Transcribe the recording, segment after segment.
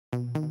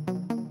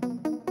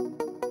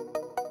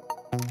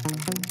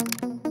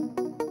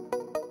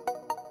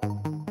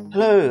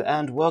Hello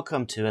and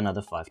welcome to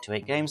another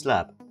 528 Games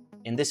Lab.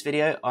 In this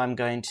video I'm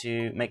going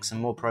to make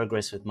some more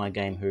progress with my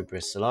game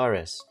Hubris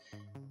Solaris.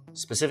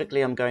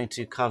 Specifically I'm going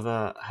to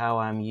cover how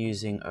I'm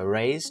using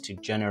arrays to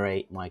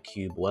generate my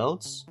cube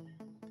worlds.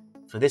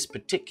 For this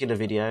particular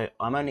video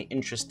I'm only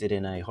interested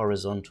in a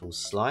horizontal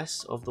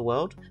slice of the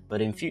world,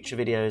 but in future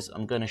videos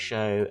I'm going to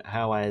show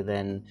how I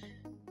then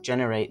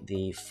generate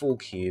the full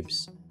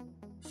cubes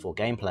for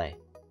gameplay.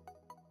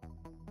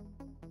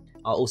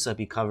 I'll also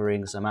be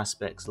covering some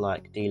aspects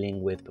like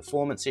dealing with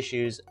performance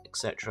issues,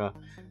 etc.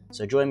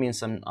 So join me in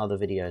some other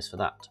videos for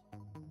that.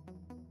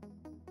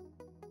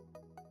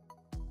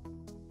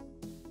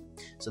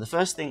 So the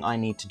first thing I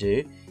need to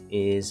do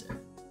is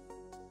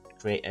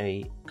create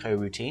a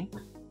coroutine,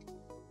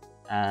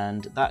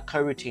 and that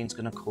coroutine is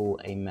going to call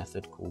a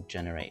method called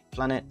generate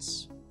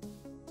planets.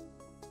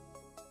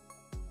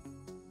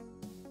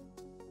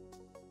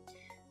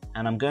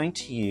 And I'm going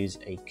to use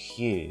a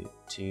queue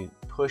to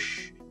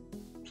push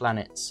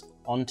planets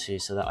onto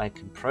so that I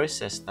can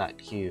process that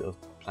queue of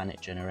planet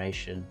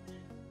generation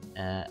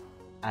at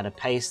a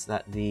pace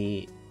that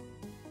the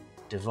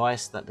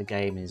device that the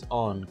game is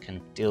on can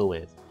deal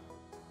with.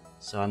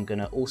 So I'm going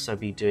to also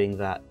be doing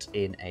that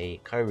in a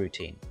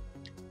coroutine.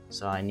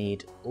 So I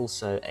need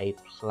also a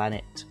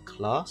planet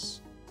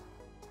class.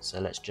 So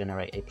let's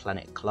generate a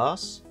planet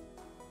class.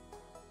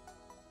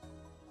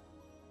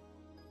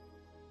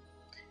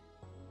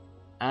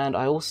 And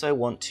I also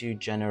want to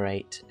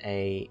generate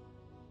a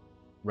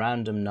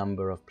random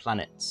number of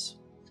planets.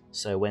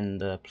 So when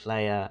the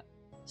player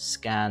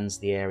scans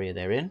the area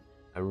they're in,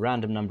 a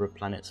random number of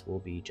planets will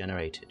be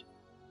generated.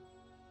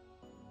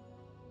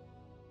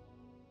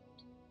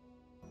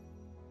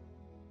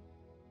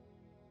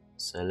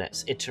 So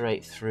let's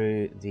iterate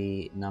through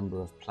the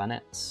number of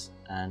planets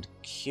and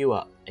queue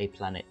up a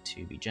planet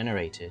to be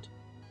generated.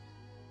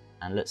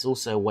 And let's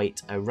also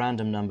wait a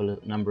random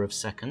number of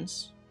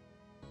seconds,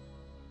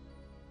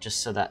 just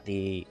so that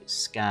the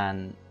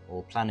scan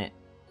or planet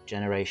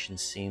generation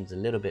seems a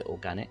little bit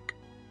organic.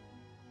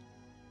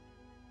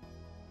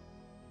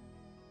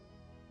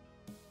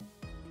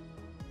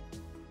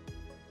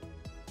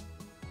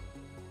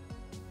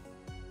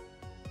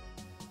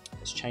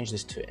 Let's change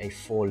this to a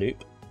for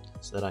loop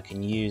so that I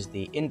can use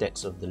the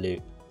index of the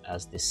loop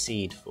as the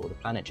seed for the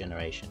planet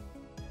generation.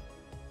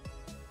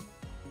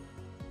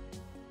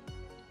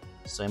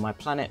 So my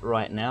planet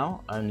right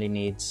now only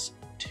needs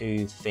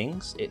two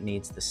things. It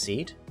needs the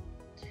seed,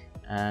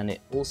 and it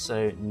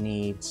also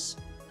needs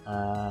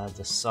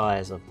the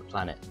size of the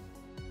planet.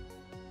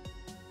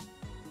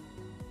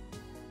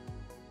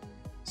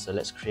 So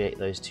let's create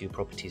those two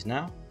properties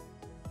now.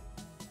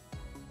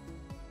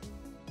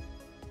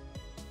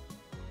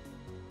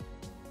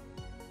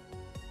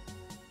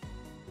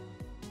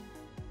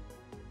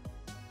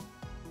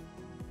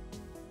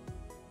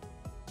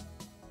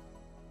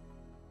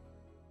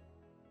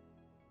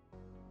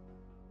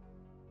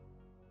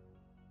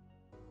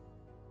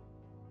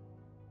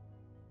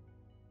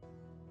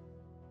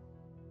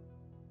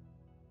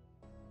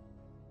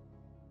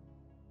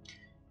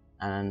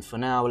 And for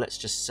now, let's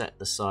just set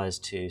the size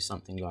to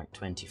something like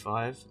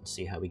 25 and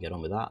see how we get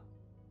on with that.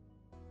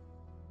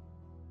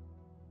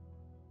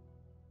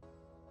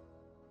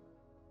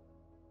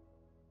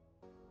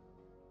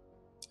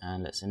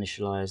 And let's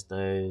initialize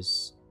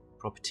those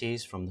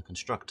properties from the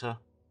constructor.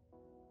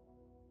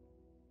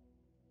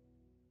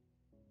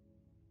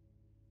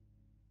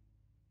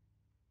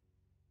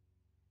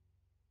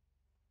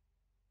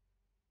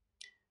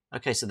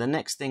 Okay, so the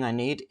next thing I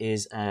need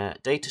is a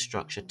data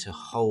structure to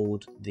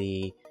hold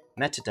the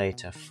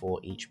metadata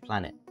for each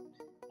planet.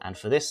 And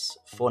for this,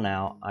 for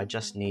now, I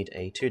just need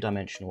a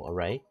two-dimensional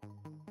array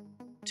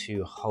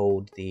to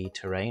hold the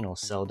terrain or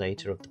cell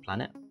data of the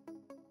planet.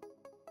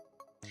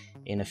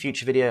 In a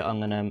future video, I'm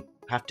going to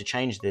have to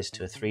change this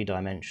to a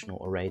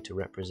three-dimensional array to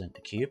represent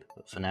the cube,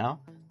 but for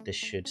now, this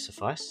should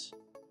suffice.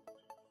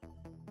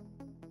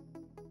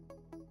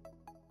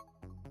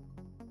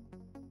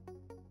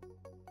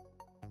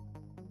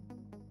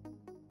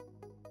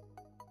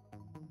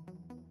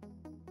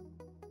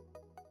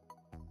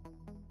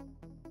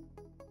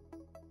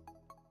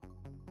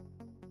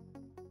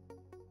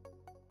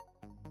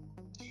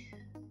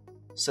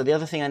 So the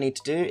other thing I need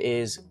to do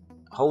is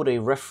hold a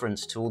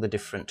reference to all the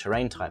different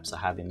terrain types I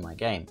have in my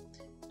game.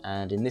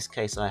 And in this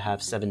case I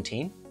have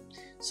 17.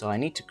 So I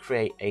need to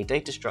create a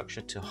data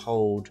structure to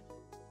hold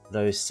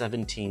those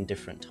 17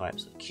 different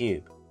types of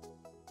cube.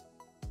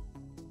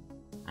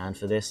 And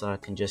for this I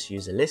can just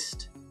use a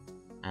list,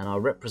 and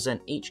I'll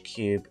represent each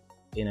cube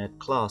in a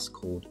class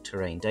called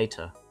terrain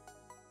data.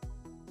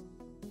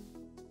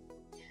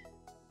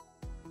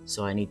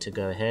 So I need to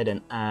go ahead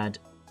and add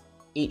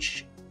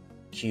each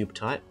cube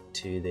type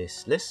to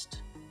this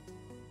list.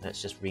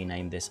 Let's just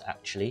rename this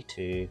actually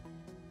to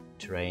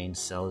terrain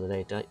cell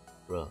data.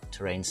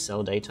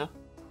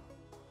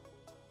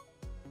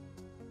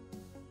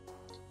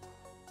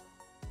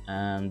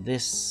 And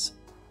this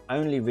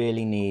only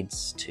really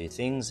needs two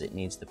things. It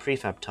needs the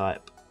prefab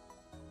type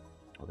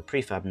or the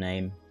prefab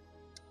name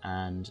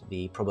and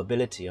the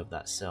probability of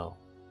that cell.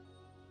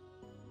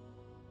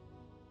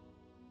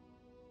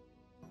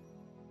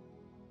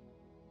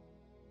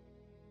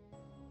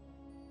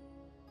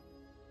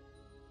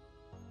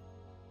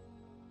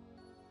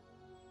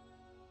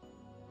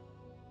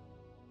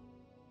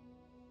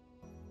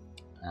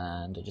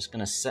 and I'm just going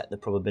to set the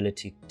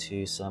probability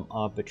to some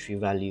arbitrary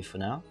value for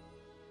now.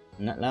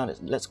 And now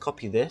let's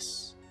copy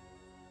this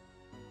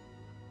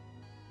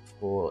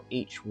for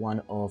each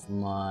one of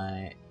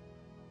my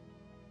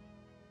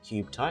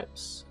cube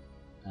types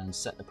and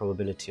set the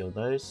probability of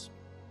those.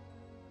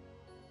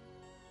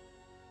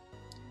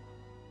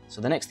 So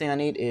the next thing I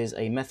need is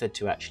a method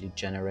to actually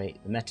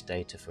generate the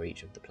metadata for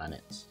each of the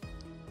planets.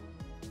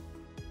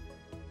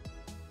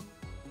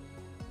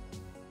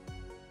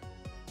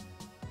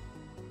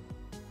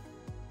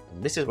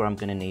 And this is where I'm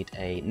going to need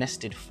a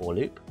nested for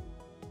loop.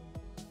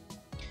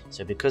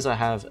 So because I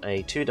have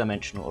a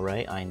two-dimensional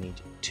array, I need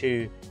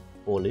two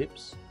for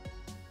loops.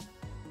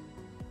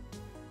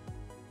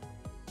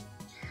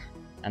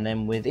 And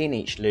then within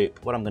each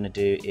loop, what I'm going to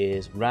do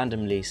is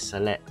randomly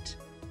select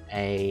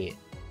a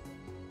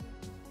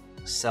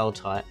cell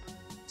type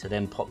to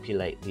then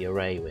populate the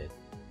array with.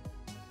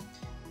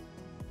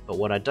 But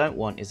what I don't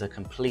want is a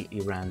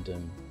completely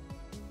random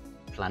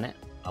planet.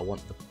 I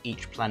want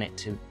each planet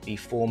to be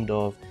formed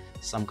of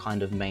some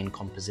kind of main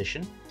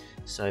composition.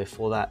 So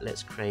for that,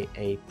 let's create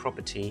a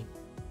property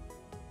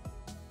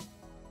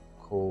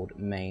called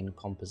main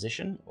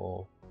composition,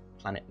 or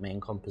planet main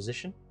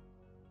composition.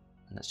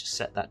 And let's just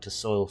set that to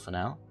soil for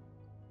now.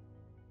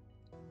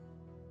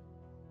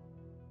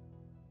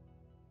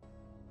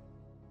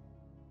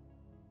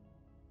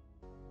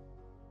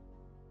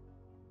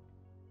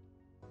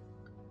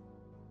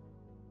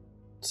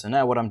 So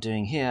now what I'm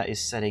doing here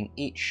is setting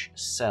each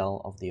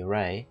cell of the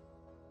array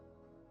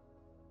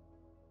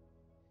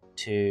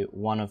to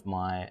one of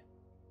my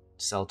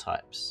cell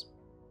types.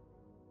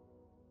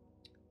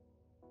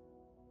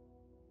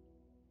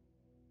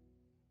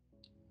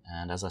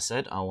 And as I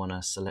said, I want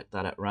to select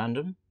that at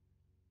random.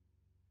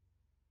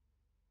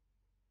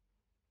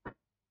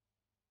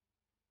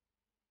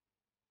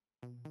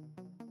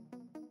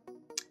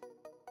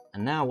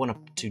 And now I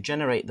want to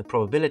generate the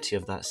probability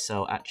of that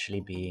cell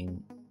actually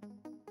being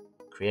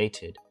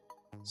created.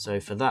 So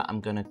for that, I'm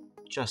going to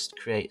just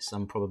create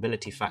some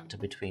probability factor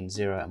between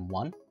 0 and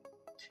 1.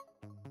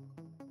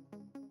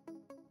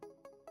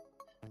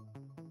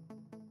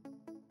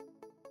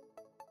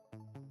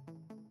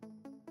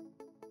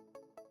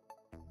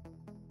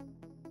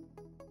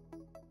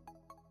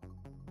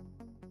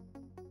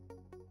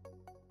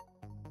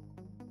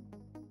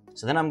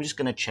 So then I'm just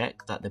going to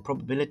check that the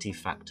probability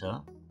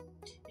factor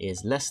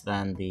is less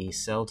than the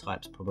cell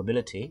type's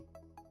probability.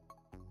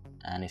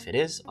 And if it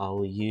is, I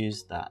will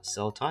use that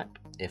cell type.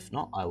 If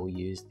not, I will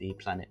use the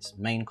planet's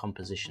main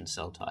composition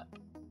cell type.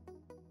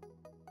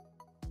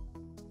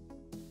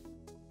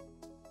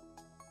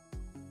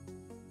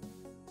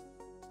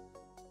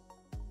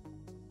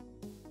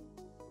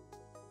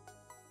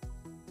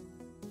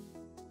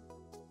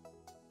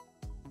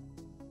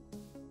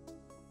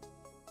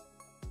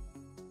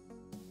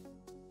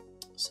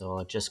 So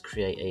I'll just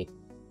create a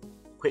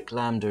quick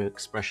lambda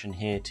expression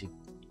here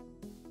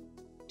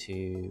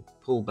to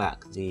pull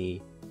back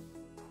the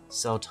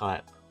cell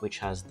type which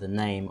has the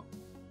name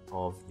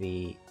of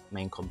the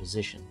main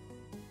composition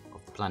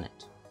of the planet.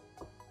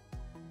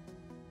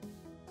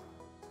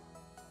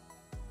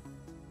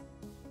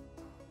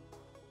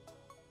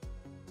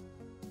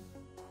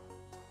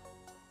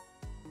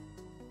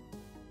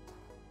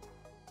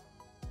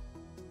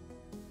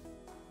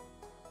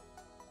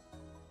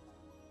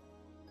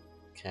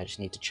 Okay, I just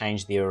need to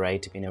change the array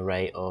to be an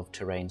array of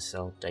terrain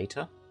cell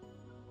data.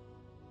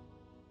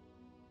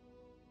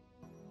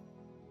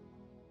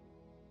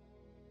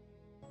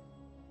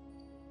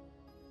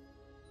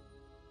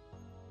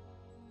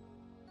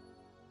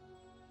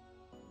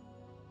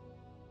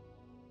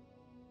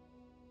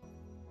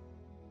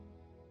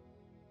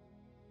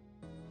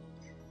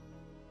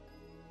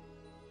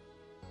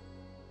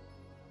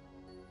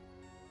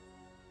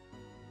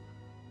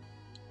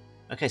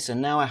 Okay, so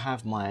now I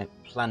have my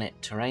planet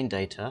terrain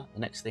data. The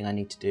next thing I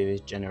need to do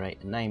is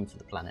generate a name for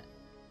the planet.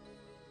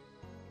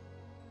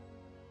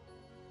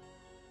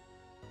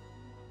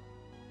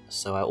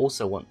 So I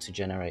also want to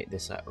generate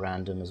this at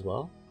random as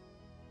well.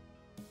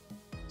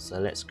 So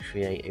let's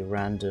create a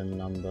random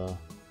number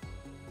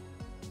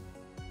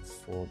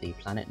for the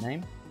planet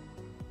name.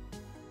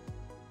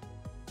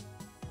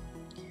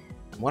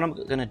 And what I'm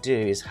going to do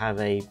is have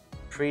a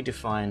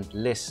predefined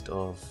list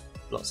of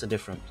lots of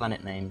different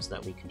planet names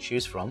that we can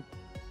choose from.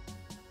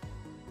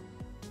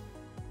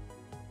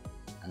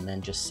 And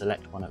then just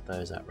select one of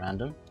those at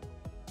random.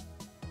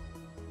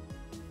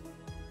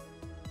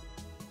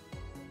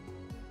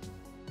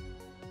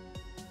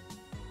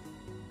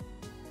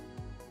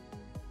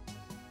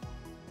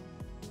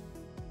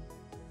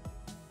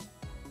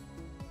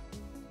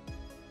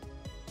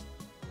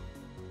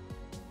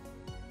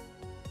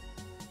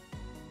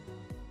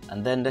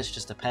 And then let's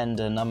just append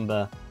a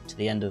number to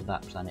the end of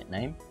that planet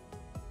name.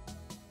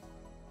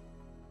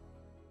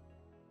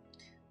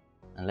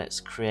 And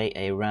let's create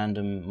a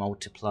random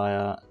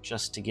multiplier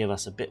just to give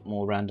us a bit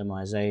more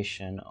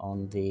randomization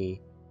on the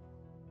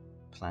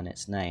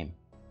planet's name.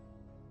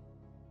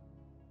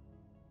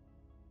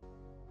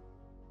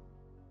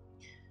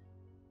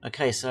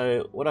 Okay,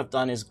 so what I've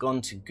done is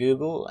gone to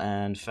Google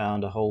and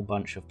found a whole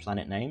bunch of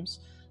planet names.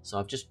 So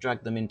I've just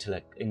dragged them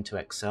into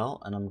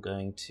Excel, and I'm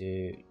going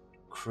to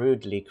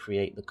crudely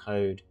create the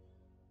code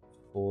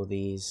for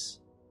these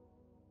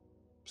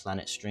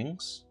planet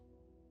strings.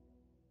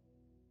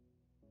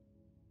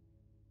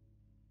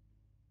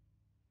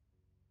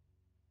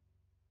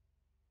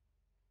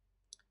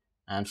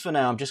 And for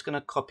now, I'm just going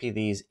to copy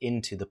these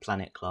into the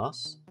planet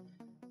class.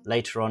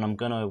 Later on, I'm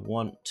going to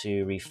want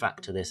to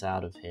refactor this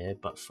out of here,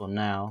 but for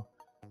now,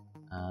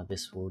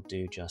 this will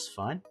do just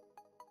fine.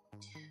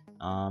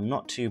 I'm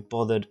not too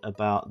bothered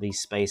about the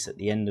space at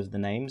the end of the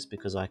names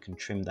because I can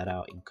trim that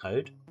out in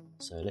code.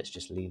 So let's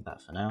just leave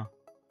that for now.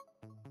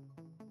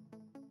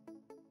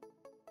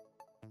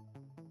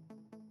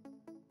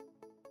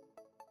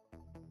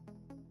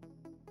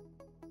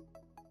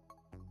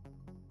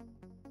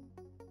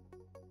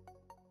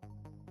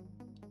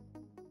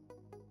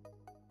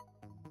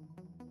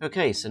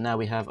 Okay, so now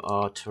we have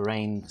our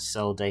terrain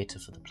cell data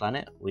for the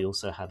planet. We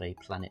also have a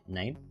planet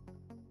name.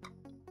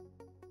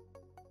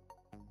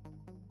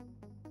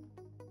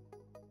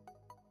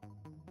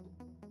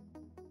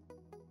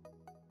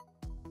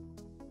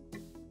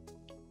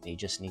 You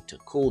just need to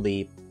call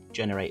the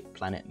generate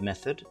planet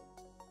method.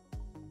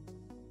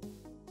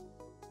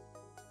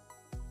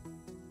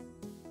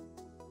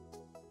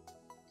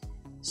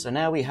 So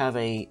now we have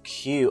a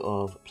queue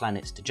of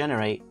planets to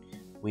generate.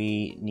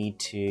 We need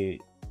to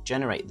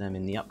generate them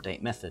in the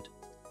update method.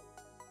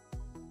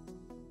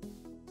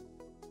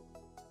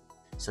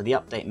 So the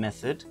update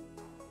method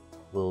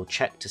will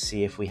check to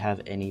see if we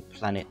have any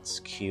planets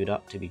queued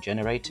up to be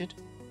generated,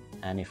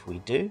 and if we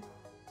do,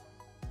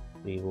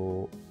 we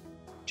will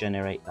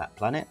generate that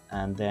planet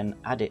and then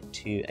add it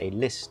to a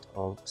list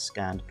of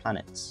scanned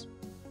planets.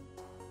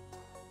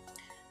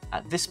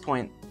 At this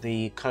point,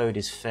 the code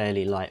is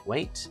fairly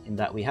lightweight in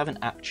that we haven't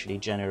actually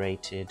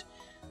generated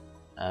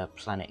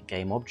planet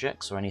game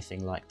objects or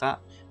anything like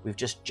that. We've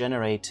just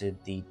generated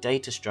the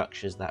data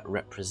structures that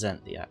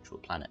represent the actual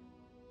planet.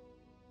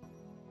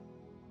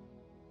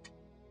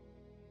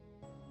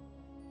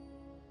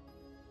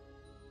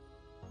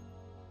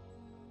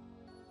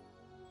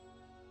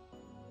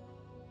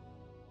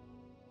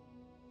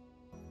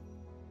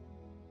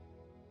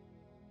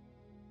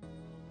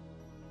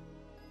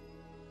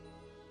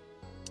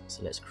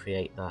 So let's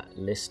create that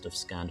list of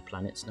scanned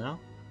planets now.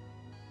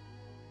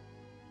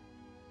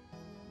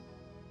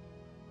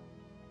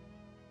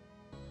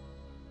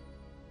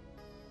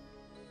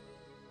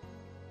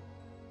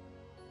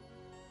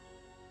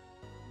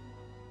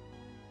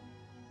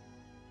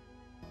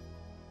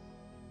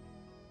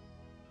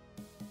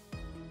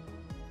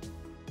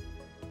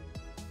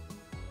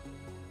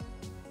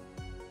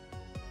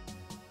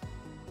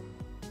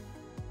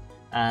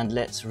 And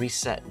let's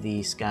reset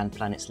the scanned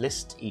planets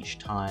list each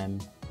time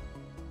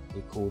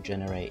we call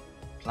generate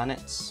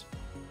planets.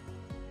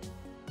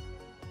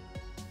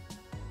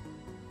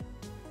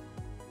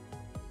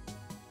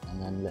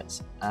 And then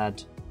let's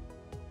add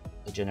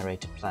a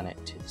generated planet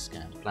to the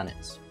scanned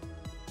planets.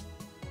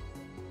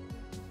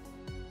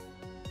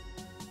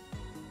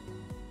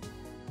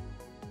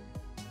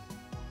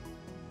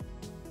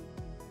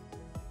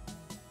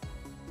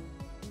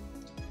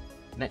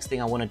 Next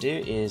thing I want to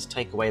do is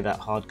take away that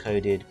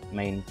hard-coded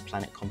main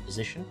planet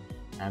composition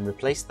and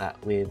replace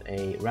that with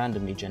a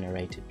randomly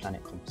generated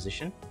planet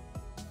composition.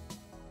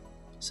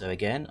 So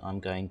again,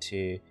 I'm going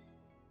to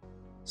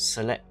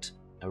select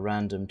a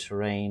random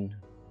terrain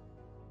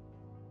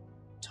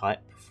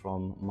type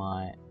from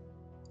my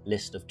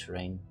list of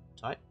terrain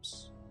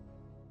types.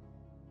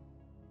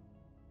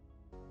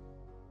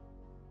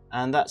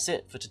 And that's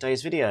it for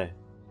today's video.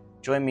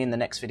 Join me in the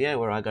next video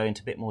where I go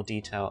into a bit more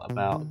detail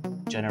about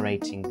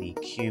generating the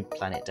cube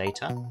planet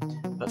data.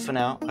 But for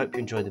now, hope you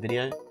enjoyed the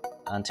video.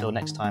 Until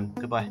next time,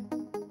 goodbye.